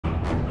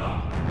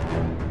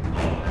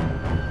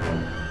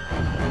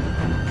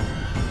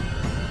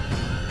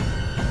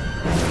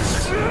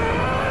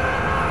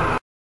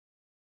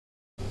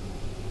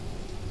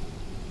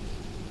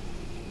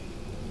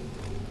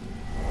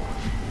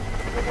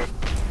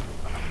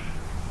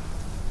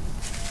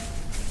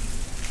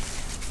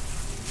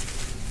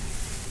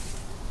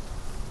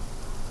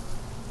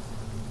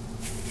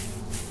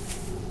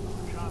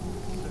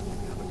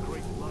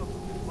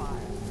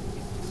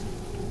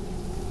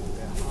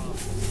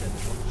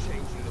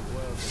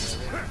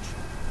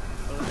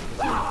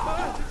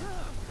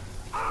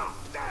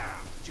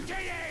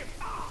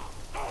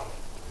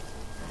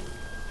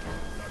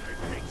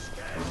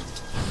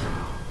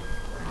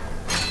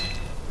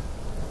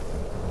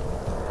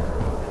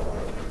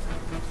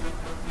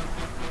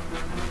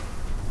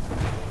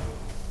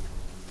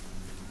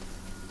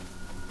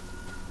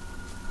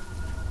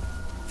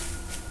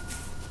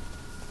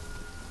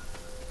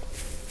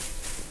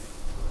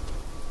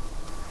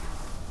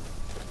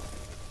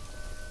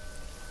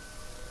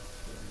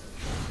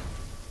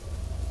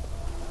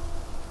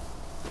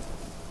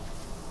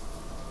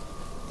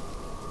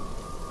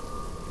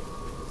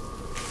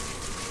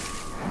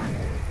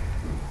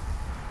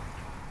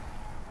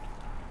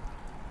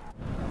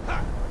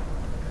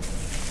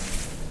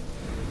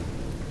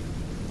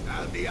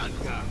on the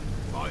hunger.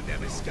 Find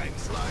them escape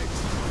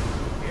slaves.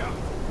 Yeah,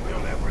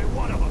 kill every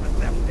one of them and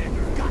left their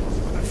guts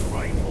for the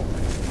grave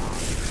open.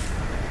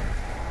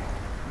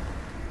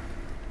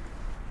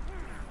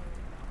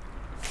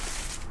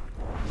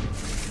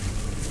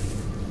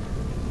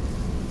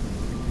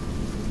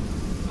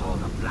 All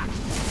the black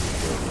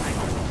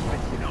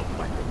with no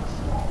weapons.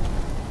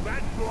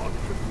 That blood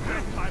could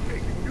help by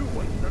making new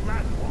ones the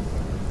last one.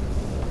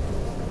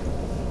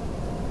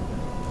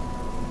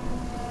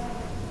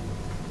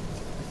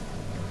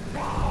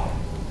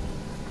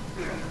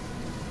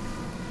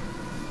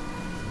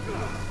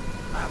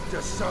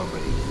 After so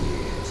many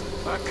years,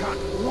 I can't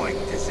wait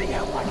to see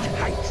how much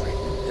hatred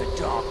the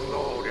Dark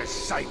Lord has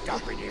saved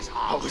up in his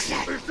heart.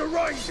 It's the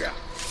Ranger!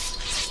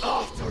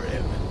 After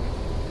him!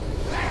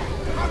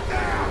 Up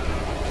there!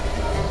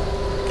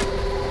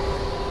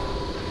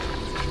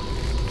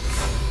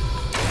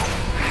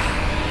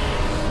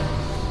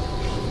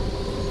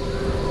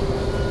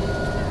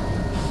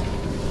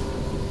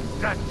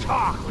 That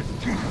talk was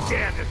too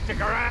scared to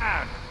stick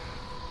around!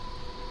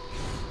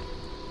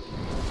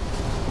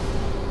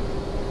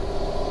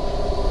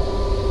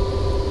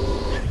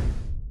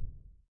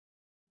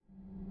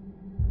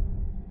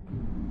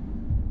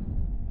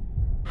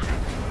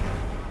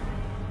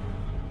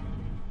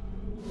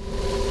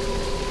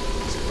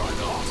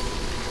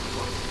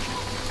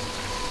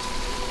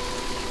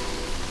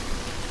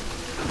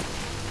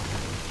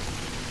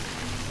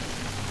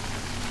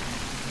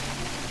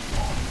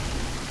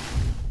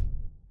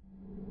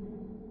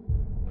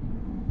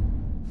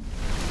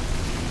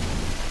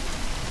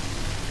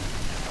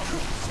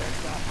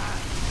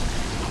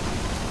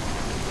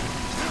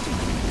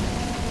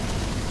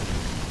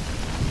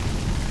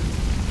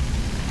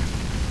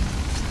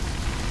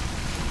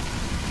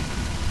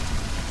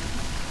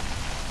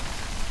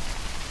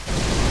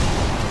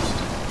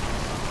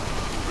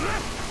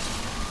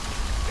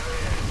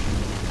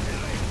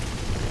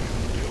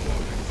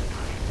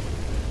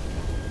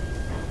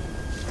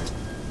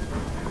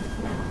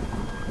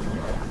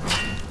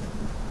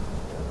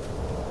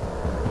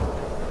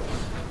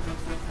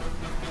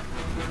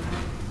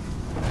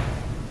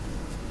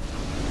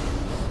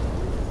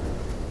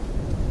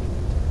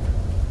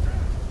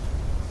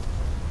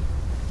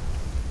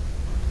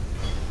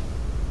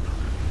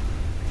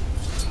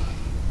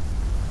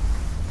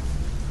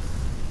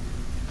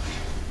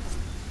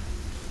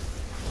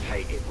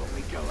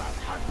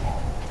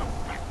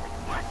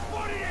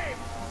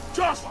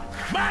 Just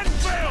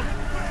Manfield!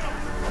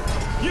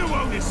 You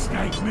won't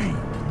escape me.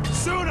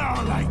 Sooner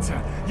or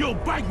later, you'll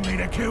beg me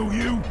to kill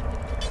you.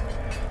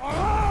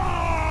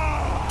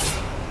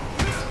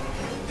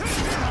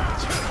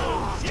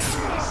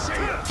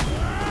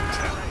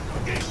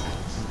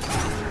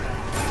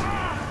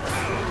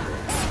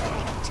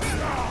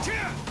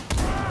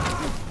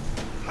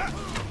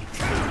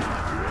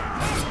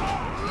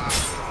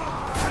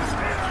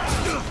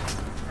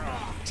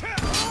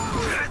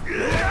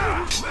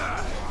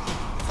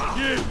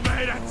 You've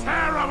made a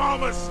terrible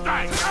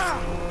mistake!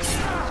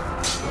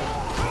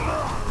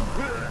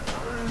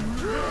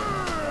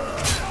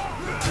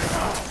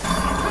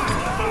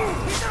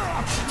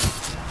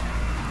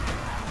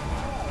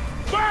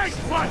 Bang!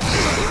 What?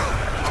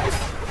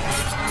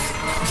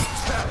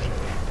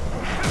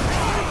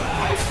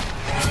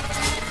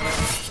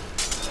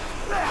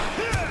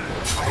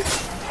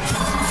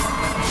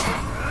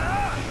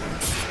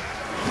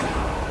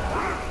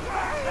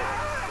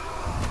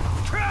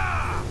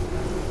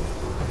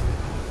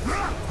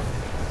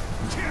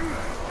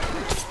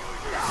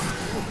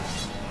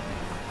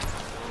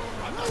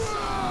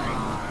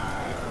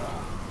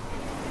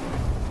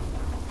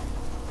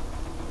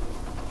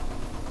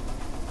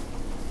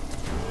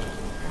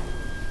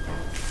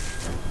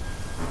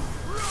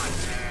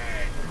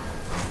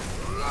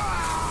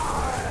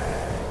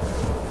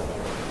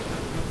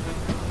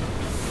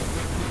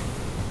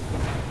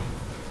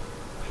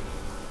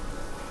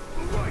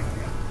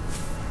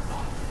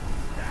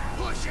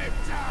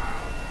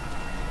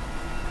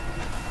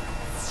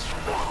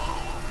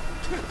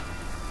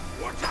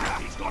 Watch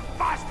out, he's got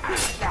fast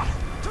hands!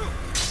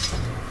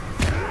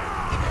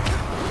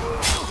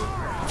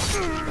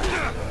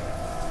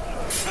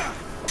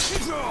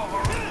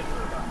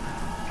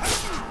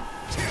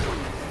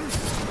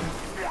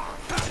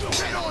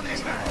 Get on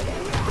him!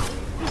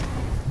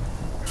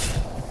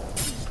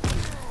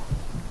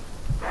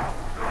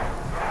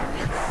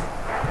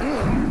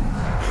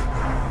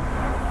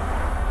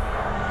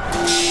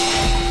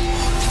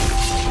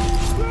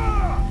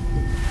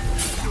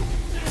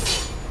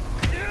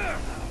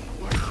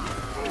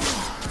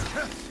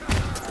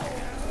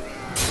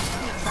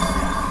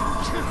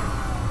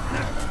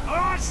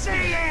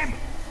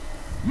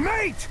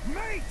 Mate!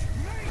 Mate!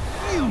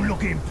 You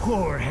look in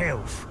poor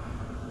health.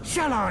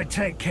 Shall I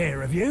take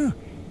care of you?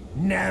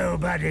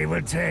 Nobody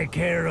will take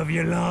care of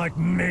you like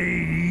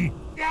me.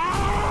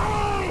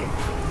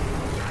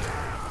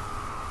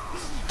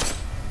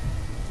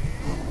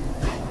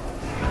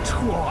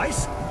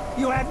 Twice?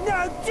 You have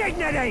no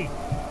dignity!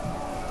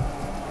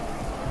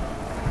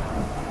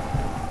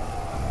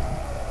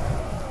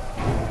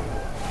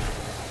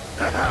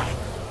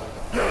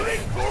 You're in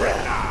for it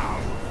now!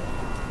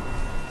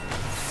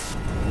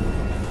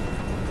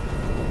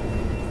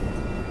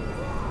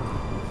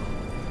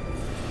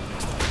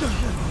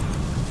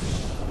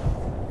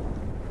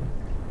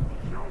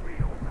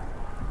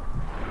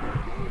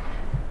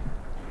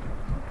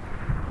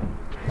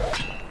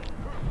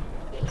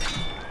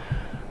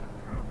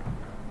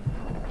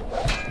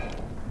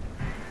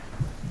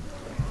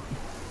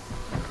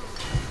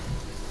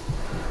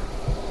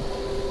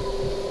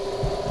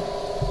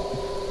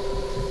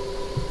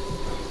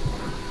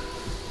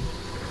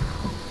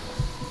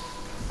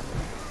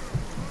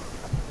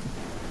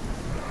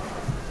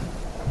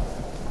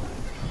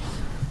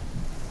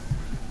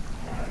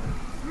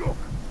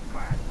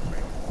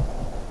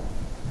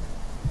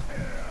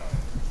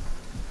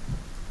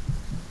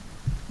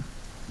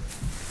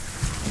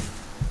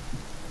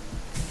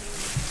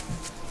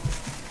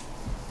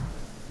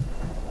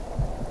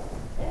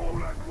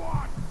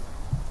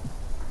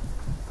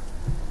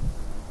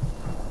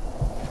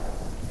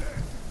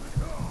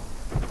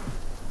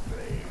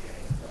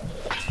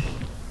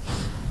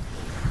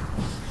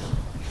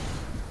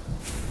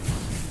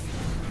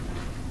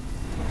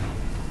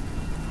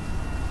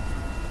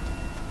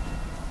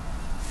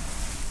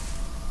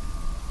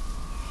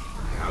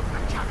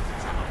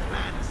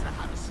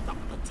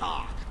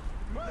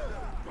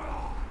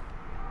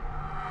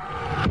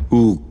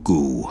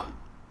 Uku.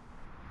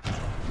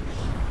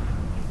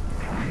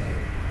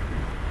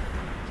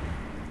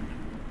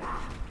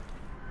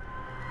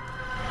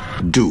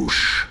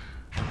 Douche.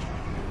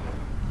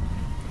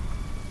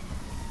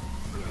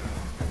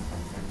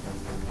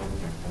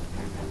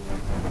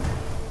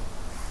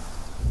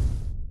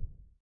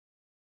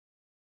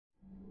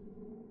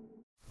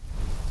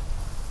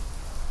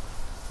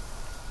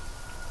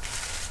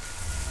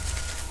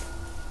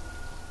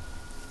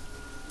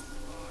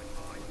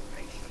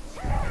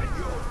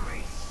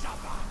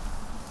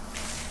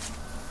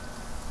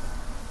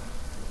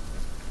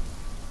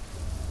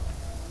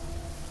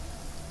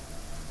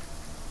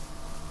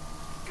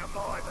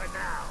 Goodbye for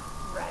now,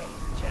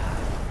 Ranger.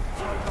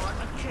 I'd like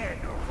a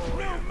candle for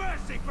you. No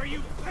mercy for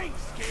you pink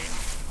skins!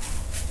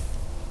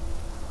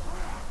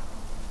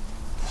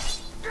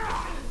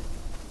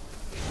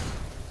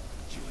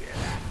 Did you hear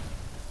that?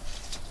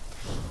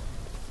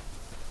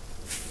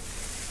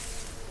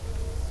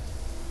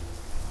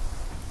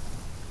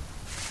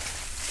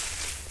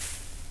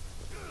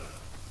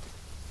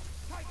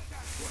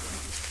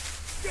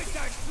 Get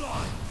that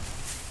slide!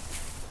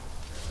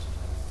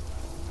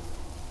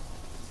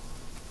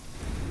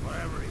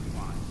 Whatever he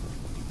wants.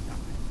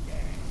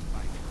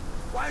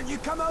 Why don't you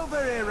come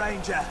over here,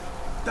 Ranger?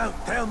 Don't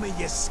tell me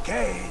you're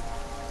scared.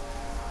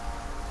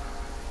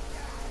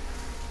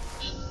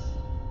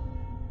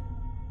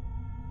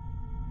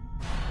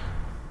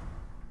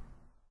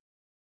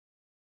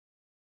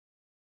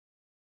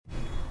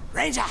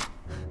 Ranger!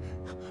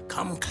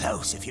 Come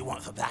close if you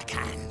want the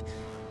backhand.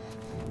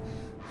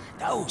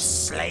 Those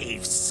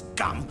slave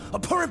scum are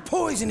pouring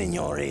poison in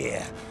your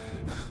ear.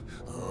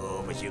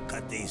 Oh, but you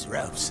cut these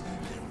ropes.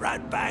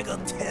 Ratbag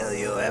will tell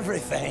you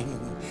everything.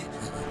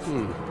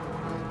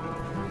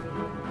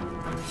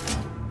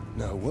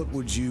 Now, what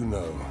would you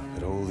know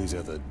that all these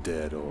other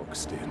dead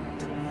orcs didn't?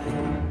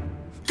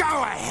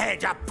 Go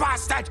ahead, you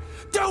bastard!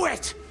 Do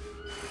it!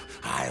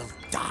 I'll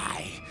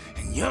die,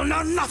 and you'll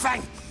know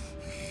nothing!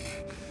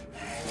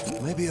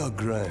 Maybe I'll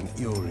grant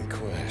your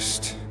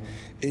request.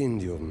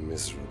 End your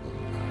miserable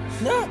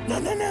life. No.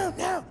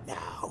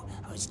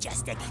 I was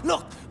just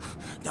look,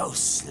 those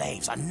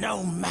slaves are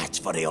no match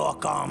for the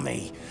orc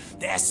army.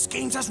 Their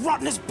schemes as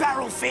rotten as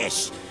barrel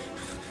fish.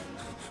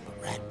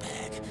 But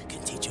Ratbag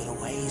can teach you the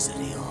ways of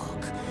the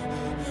orc.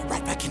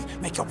 Ratbag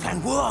can make your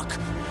plan work.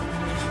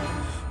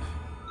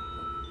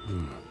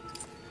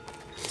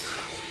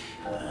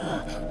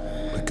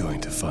 We're going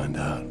to find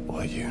out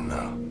what you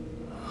know.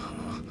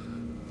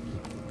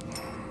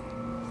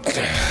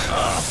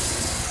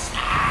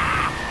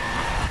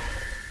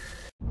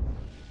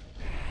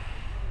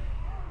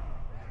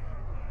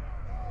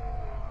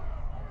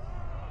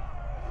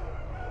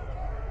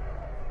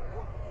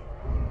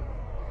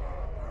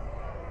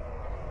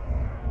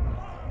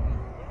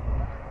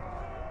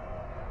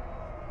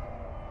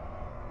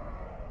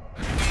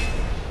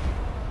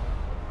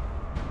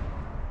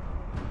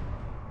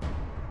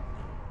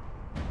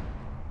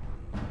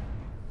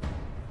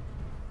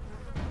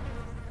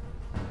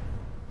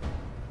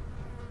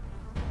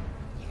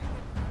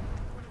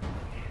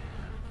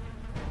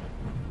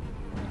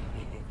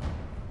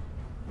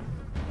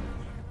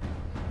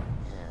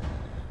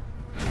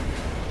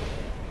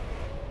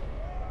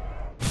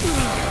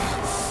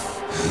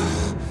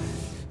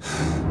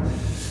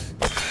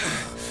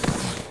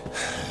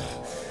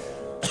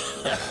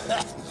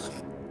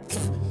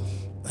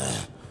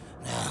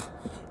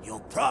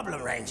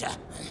 Problem, Ranger,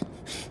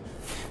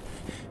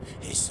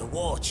 is the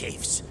war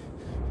chiefs.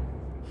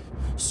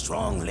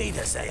 Strong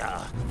leaders they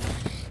are.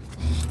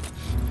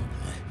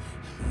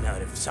 Now,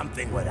 if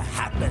something were to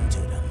happen to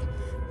them,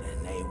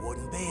 then they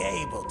wouldn't be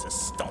able to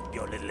stop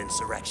your little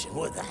insurrection,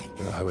 would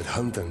they? I would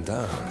hunt them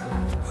down.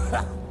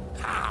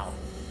 How?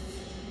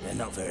 They're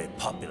not very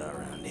popular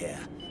around here,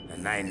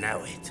 and they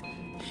know it.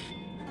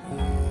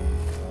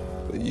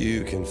 But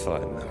you can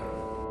find them.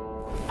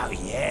 Oh,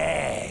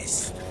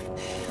 yes.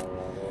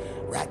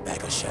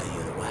 Ratbag will show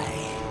you the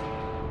way.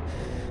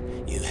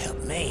 You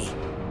help me,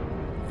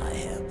 I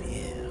help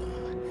you.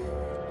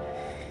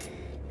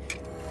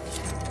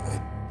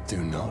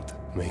 Do not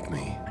make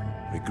me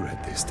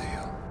regret this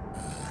deal.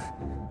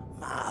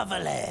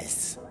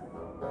 Marvelous.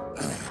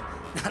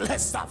 Now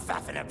let's stop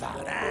faffing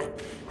about, huh?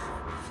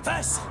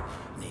 First,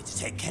 I need to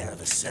take care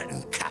of a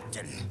certain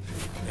captain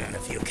and a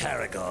few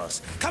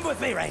caragors. Come with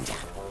me, Ranger.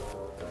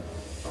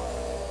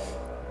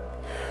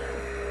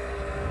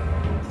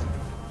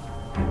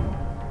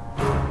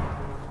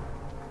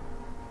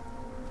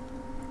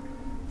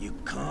 You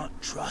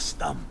can't trust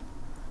them.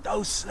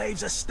 Those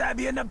slaves will stab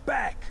you in the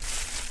back.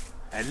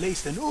 At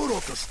least an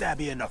Uruk will stab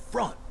you in the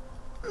front.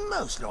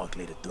 Most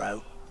likely the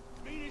throat.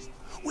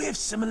 We have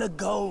similar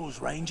goals,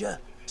 Ranger.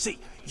 See,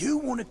 you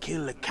want to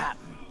kill the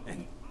captain,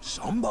 and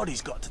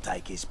somebody's got to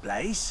take his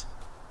place.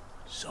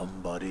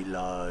 Somebody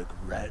like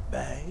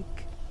Ratbag.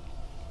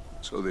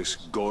 So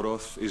this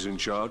Goroth is in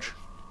charge?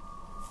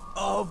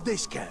 Of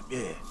this camp,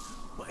 yeah.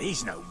 Well,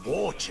 he's no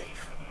war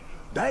chief.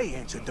 They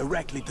answer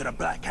directly to the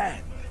Black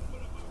Hand.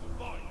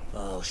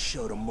 I'll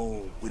show them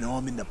all when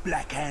I'm in the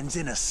Black Hand's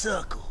inner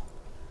circle.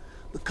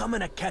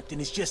 Becoming a captain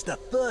is just the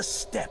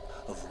first step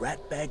of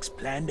Ratbag's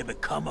plan to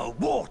become a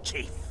war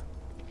chief.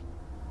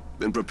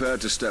 Been prepared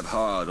to step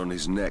hard on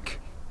his neck.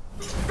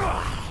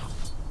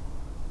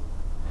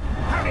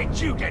 How did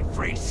you get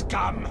free,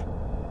 scum?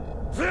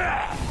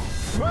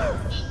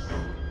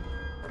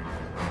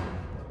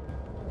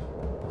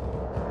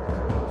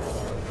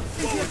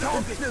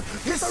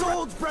 His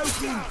sword's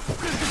broken!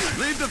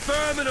 Leave the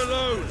vermin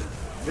alone!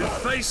 And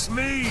face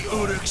me,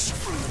 Uruks!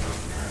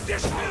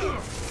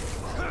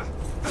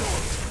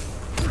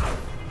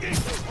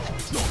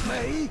 Not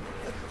me!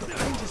 The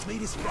Ranger's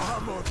meat is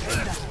far more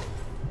tender.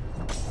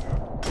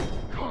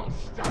 Can't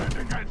stand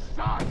against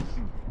that!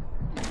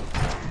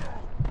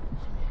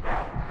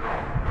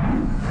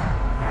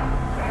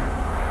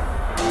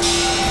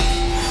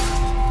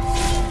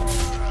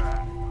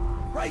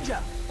 Ranger,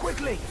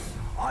 quickly!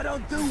 I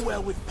don't do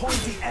well with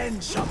pointy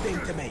ends shoved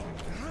into me.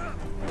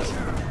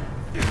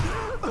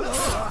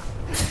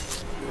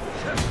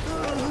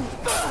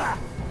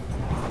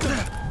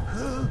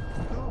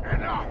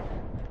 Enough!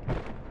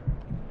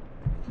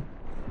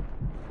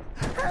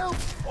 Help!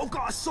 I've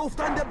got a soft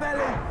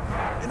underbelly,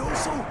 and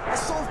also a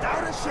soft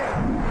outer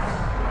shell.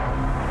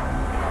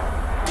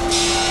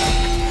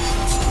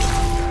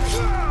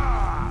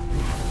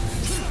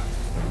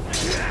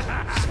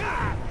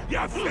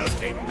 You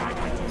filthy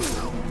maggot!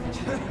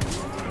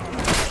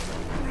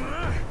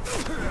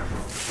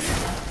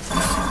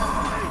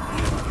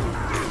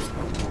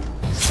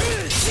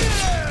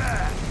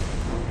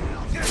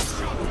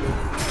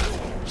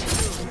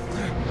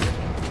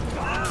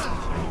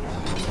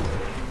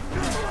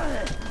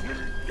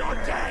 You're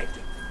dead!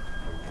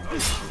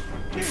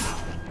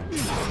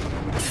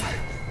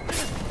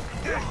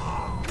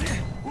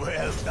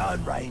 Well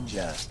done,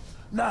 Ranger.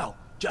 Now,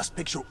 just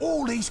picture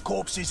all these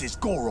corpses as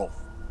Gorov.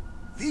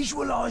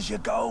 Visualize your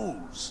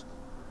goals.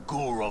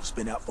 Gorov's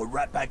been out for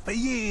Ratbag for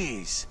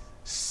years.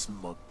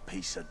 Smug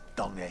piece of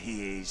dung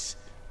he is.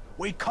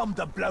 We come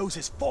to blows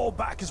as far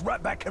back as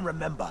Ratbag can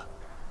remember.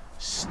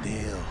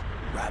 Still,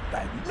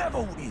 Ratbag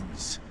never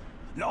wins.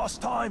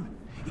 Last time,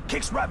 he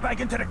kicks Ratbag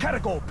into the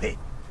Caragor pit.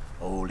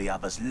 All the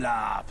others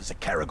laugh as the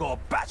Caragor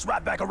bats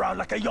Ratbag around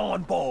like a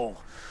yarn ball.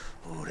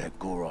 Oh, that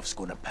Gorov's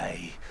gonna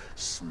pay.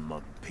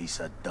 Smug piece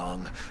of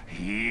dung.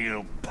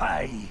 He'll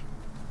pay.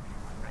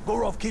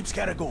 Gorov keeps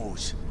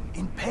Caragors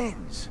in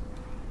pens.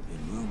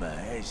 And rumor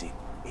has it,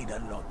 he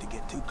doesn't like to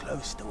get too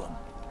close to them.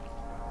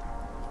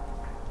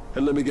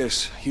 And let me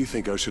guess, you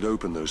think I should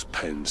open those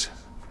pens?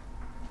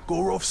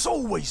 Gorov's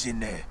always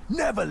in there.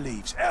 Never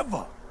leaves,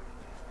 ever.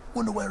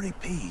 Wonder where he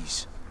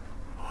pees.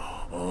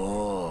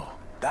 Oh,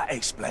 that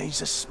explains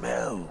the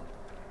smell.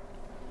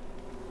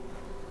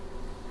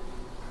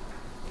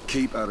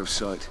 Keep out of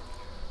sight.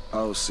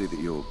 I'll see that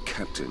your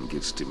captain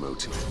gets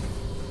demoted.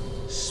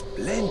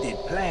 Splendid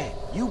plan.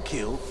 You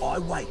kill, I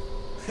wait.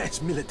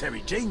 That's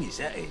military genius,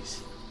 that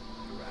is.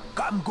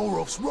 Captain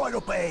Gorov's right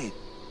up ahead.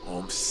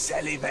 I'm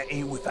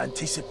salivating with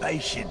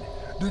anticipation.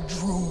 The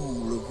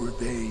drool of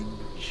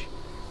revenge.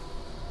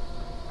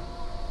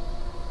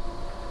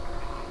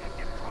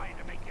 Trying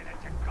to make it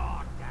into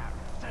God now,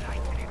 so I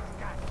can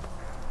escape.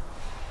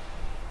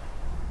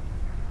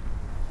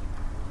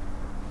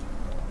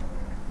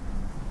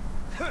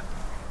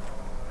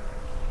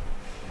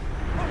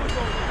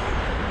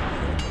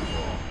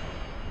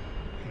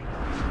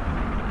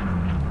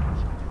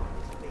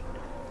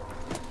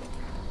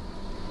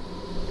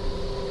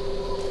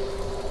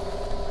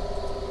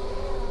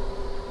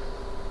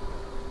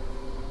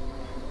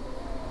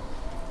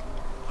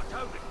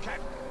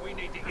 We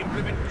need to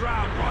implement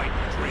ground right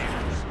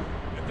drills.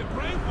 If the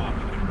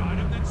brainwalker can ride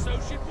them, then so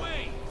should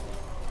we.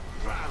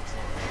 Ground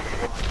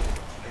right.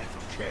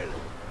 Kill.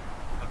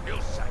 For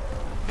Bill's sake,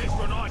 this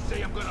one I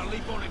see I'm gonna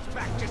leap on its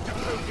back just to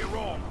prove you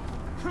wrong.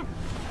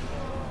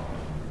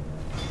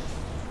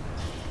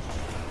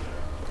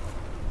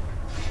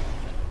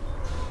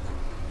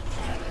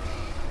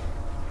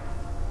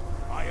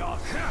 I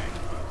asked you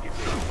if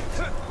it's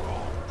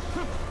wrong.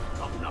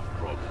 Not enough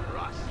problems for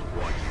us.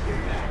 Why'd you do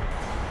that?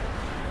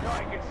 So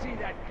I could see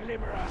that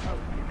glimmer of hope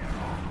in their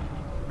eyes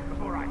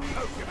before I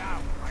poke him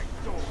out with my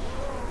sword.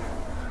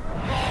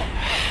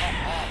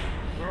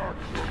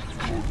 That's a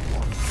good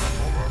one.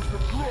 I'll have to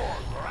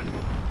try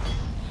that.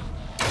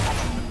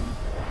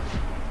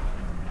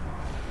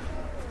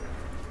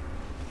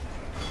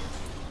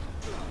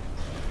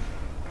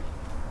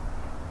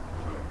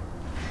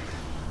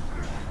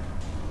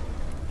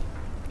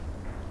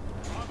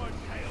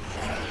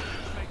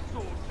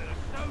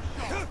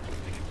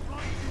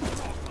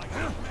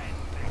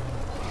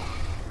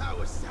 That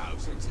was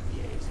thousands of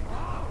years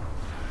ago.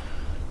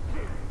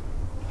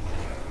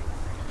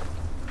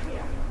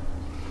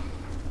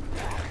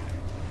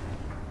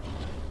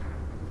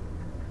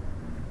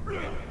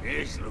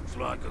 This looks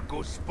like a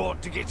good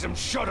spot to get some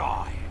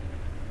shut-eye.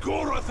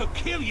 Goroth will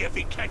kill you if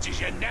he catches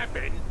you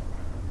napping.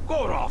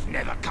 Goroth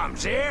never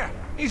comes here.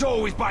 He's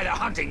always by the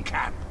hunting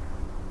camp.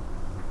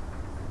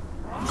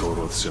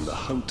 Goroth's in the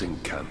hunting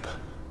camp.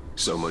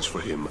 So much for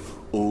him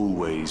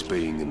always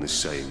being in the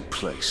same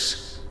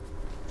place.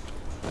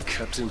 A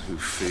captain who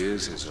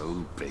fears his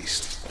own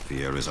beast.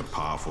 Fear is a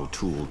powerful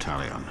tool,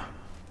 Talion.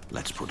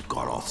 Let's put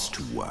Goroths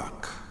to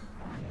work.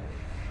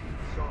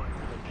 Signs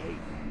of a keep.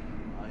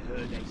 I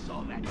heard they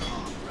saw that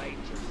Dark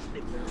Ranger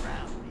sniffing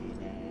around in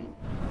there.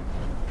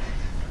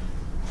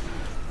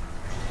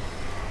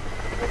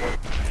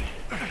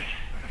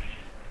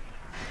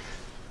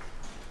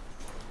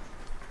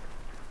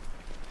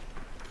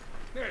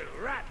 Little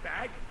rat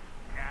bag?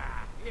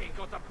 Nah, he ain't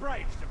got the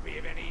brains to be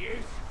of any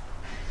use.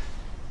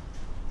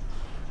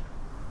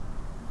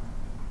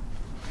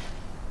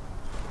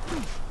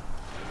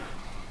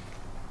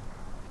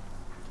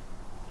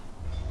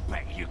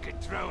 Bet you could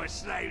throw a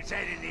slave's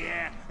head in the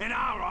air, and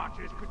our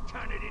archers could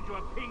turn it into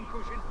a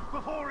pincushion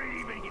before it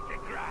even hit the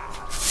ground.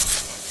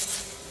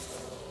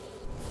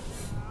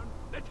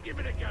 Let's give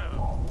it a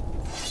go.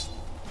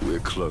 We're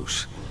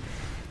close.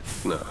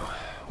 Now,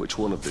 which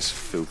one of this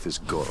filth is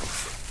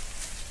Goroth?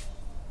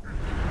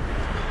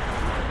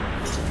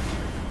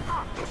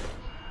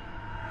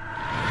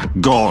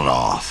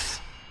 Goroth!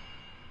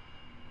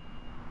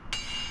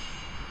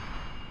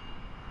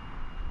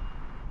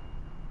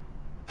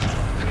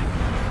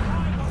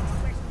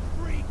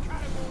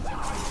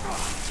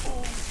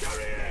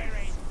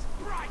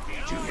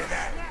 Did you hear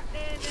that?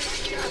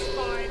 Just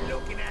by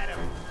looking at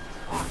them.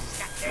 I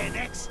snapped their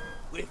necks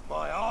with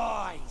my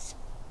eyes.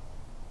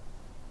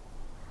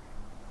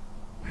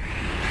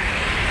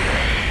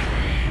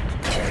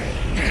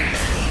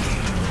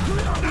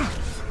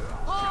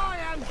 I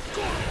am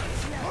good.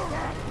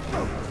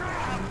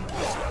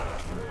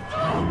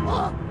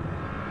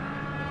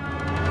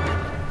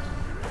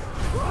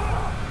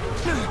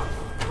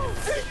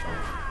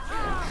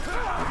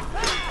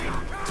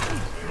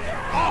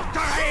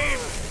 After him!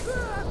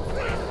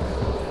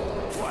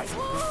 What?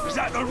 Was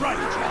that the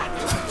Ranger?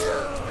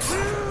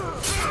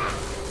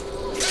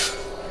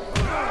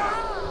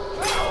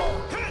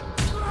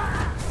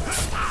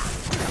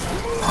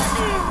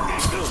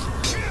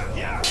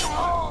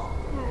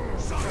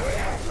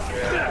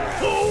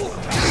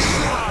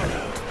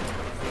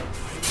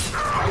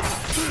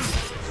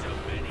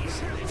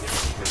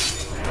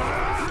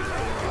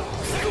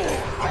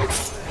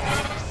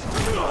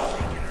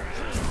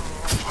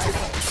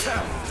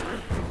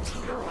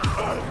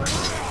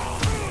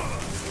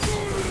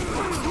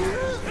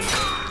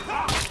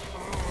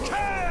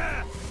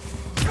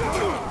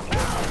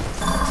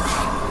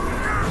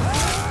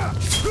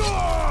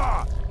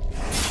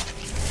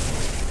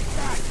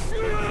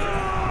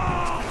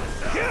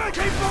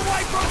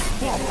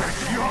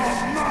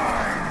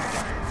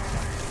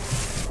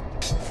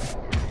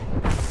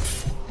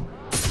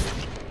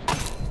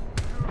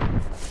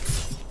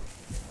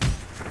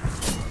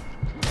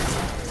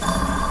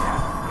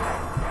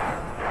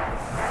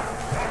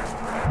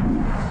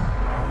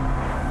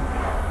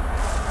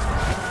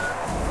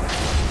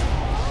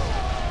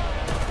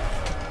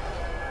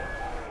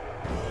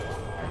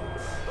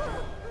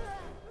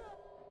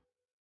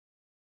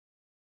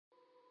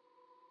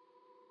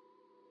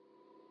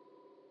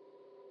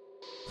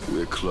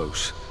 We're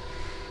close.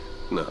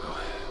 Now,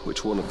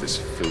 which one of this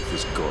filth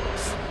is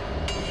Goroth?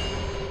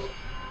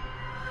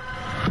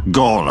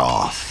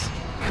 Goroth!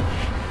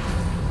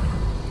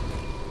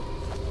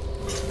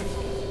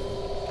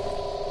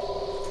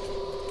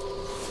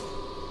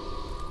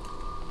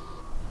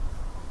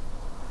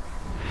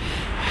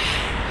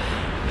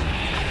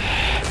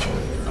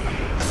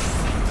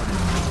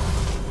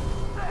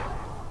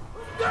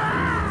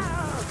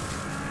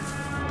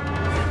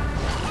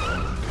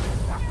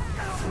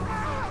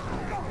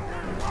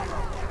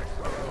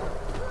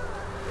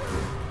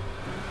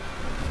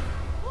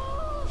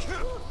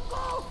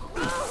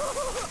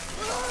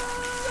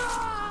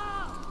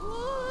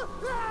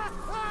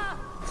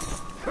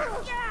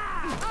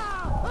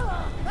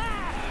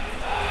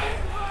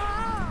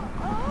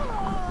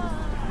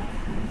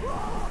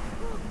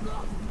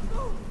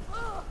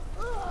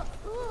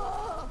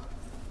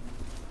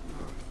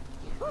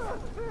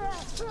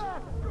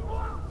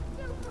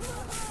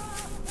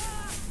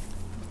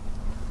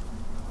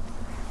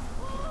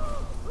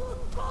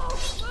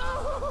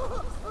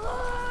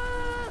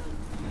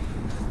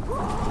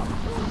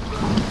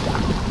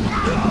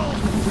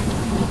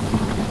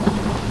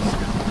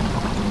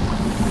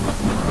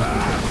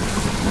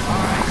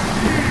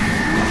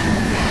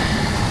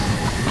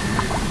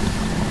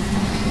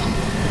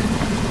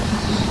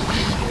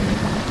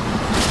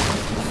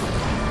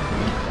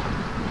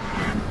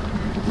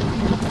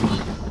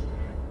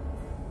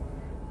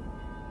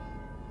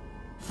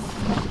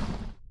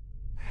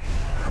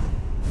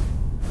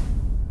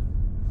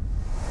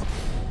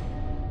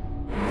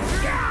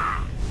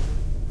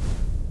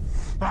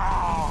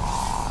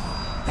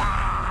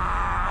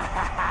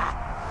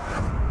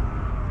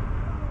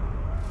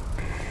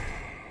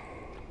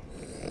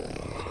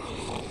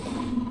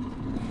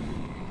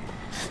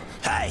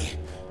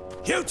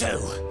 You two!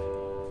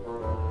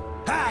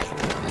 Hey!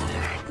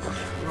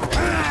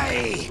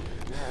 Hey!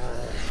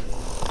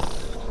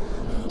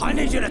 I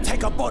need you to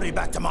take a body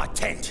back to my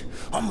tent.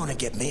 I'm gonna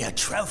get me a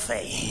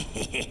trophy.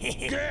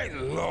 Get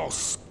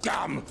lost,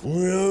 scum!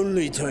 We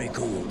only take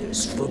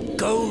orders for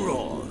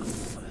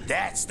Goroth.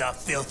 That's the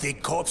filthy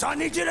corpse I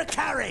need you to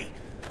carry.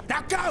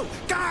 Now go!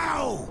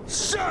 Go!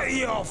 Shut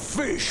your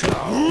fish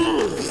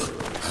hole!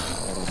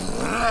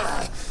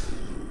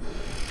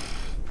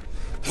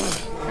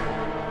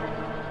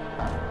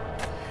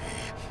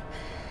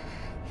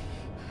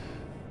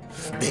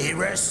 Be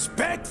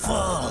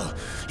respectful,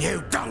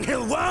 you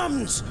dunghill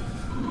worms!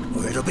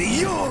 Or it'll be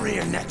your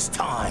ear next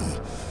time.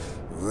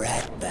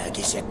 Ratbag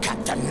is your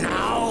captain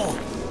now.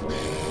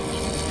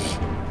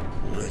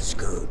 Let's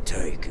go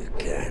take a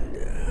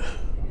gander.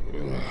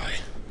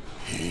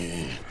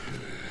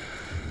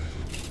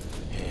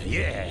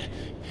 Yeah,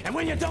 and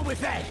when you're done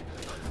with that,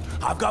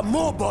 I've got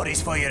more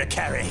bodies for you to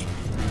carry.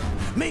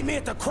 Meet me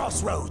at the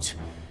crossroads.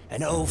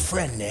 An old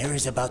friend there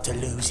is about to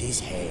lose his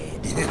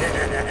head.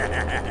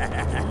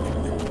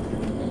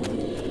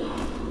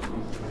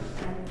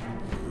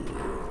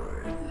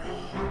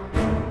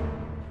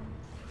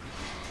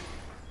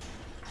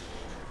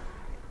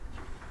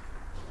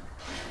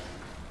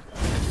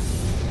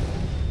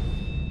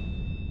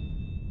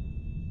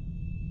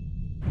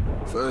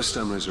 First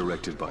I'm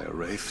resurrected by a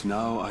wraith,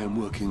 now I am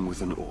working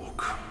with an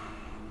orc.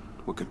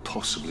 What could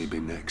possibly be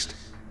next?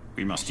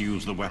 We must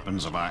use the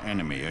weapons of our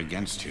enemy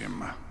against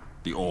him.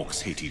 The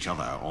orcs hate each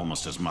other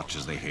almost as much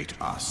as they hate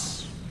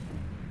us.